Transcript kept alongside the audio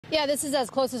Yeah, this is as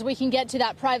close as we can get to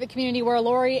that private community where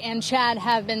Lori and Chad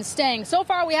have been staying. So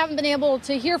far, we haven't been able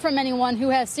to hear from anyone who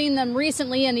has seen them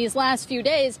recently in these last few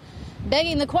days,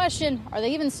 begging the question, are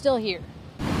they even still here?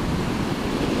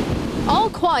 All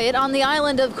quiet on the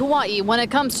island of Kauai when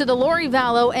it comes to the Lori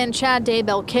Vallow and Chad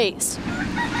Daybell case.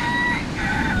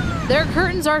 Their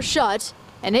curtains are shut,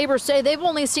 and neighbors say they've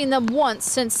only seen them once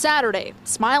since Saturday,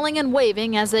 smiling and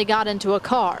waving as they got into a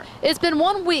car. It's been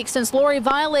 1 week since Lori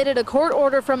violated a court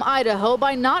order from Idaho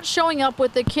by not showing up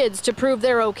with the kids to prove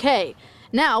they're okay.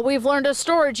 Now we've learned a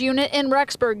storage unit in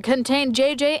Rexburg contained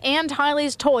JJ and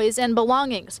Tylee's toys and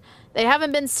belongings. They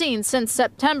haven't been seen since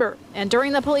September, and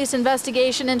during the police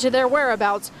investigation into their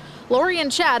whereabouts, Lori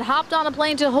and Chad hopped on a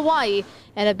plane to Hawaii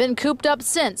and have been cooped up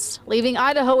since, leaving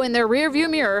Idaho in their rearview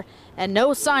mirror and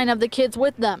no sign of the kids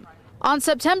with them. On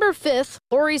September 5th,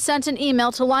 Lori sent an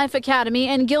email to Life Academy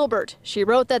in Gilbert. She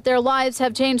wrote that their lives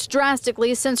have changed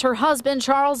drastically since her husband,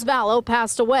 Charles Vallow,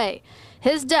 passed away.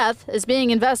 His death is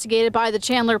being investigated by the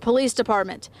Chandler Police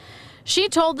Department. She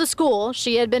told the school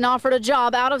she had been offered a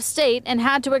job out of state and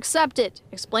had to accept it,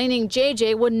 explaining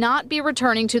JJ would not be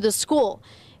returning to the school.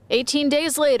 18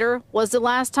 days later was the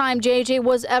last time JJ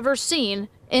was ever seen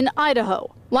in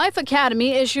Idaho. Life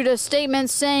Academy issued a statement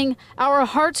saying, "Our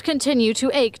hearts continue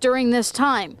to ache during this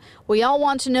time. We all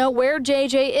want to know where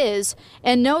JJ is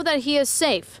and know that he is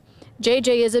safe.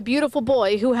 JJ is a beautiful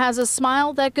boy who has a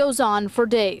smile that goes on for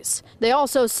days." They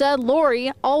also said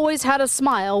Lori always had a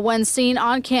smile when seen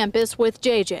on campus with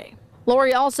JJ.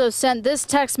 Lori also sent this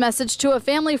text message to a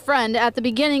family friend at the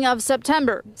beginning of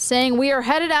September, saying, "We are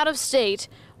headed out of state.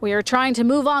 We are trying to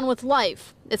move on with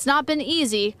life. It's not been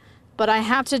easy, but I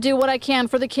have to do what I can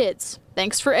for the kids.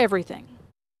 Thanks for everything."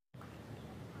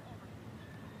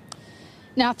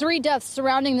 Now, 3 deaths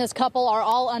surrounding this couple are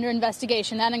all under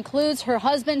investigation. That includes her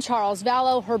husband, Charles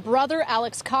Vallow, her brother,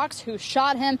 Alex Cox, who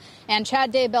shot him, and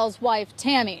Chad Daybell's wife,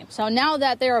 Tammy. So now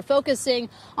that they are focusing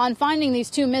on finding these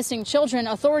 2 missing children,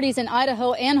 authorities in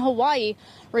Idaho and Hawaii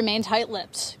remain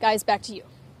tight-lipped. Guys, back to you.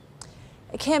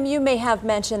 Kim, you may have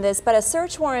mentioned this, but a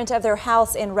search warrant of their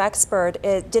house in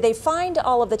Rexburg, did they find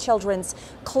all of the children's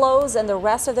clothes and the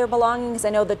rest of their belongings? I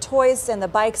know the toys and the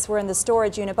bikes were in the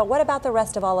storage unit, but what about the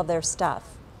rest of all of their stuff?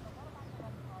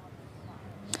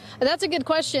 That's a good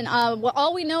question.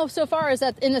 All we know so far is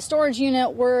that in the storage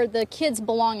unit were the kids'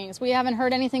 belongings. We haven't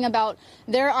heard anything about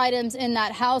their items in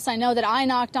that house. I know that I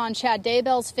knocked on Chad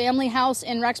Daybell's family house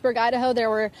in Rexburg, Idaho.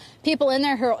 There were people in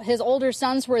there. His older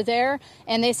sons were there,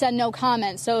 and they said no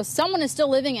comment. So someone is still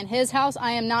living in his house.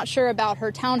 I am not sure about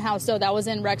her townhouse, though, that was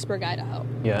in Rexburg, Idaho.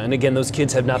 Yeah, and again, those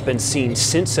kids have not been seen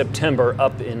since September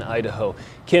up in Idaho.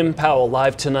 Kim Powell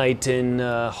live tonight in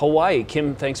Hawaii.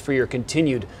 Kim, thanks for your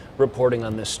continued reporting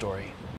on this story.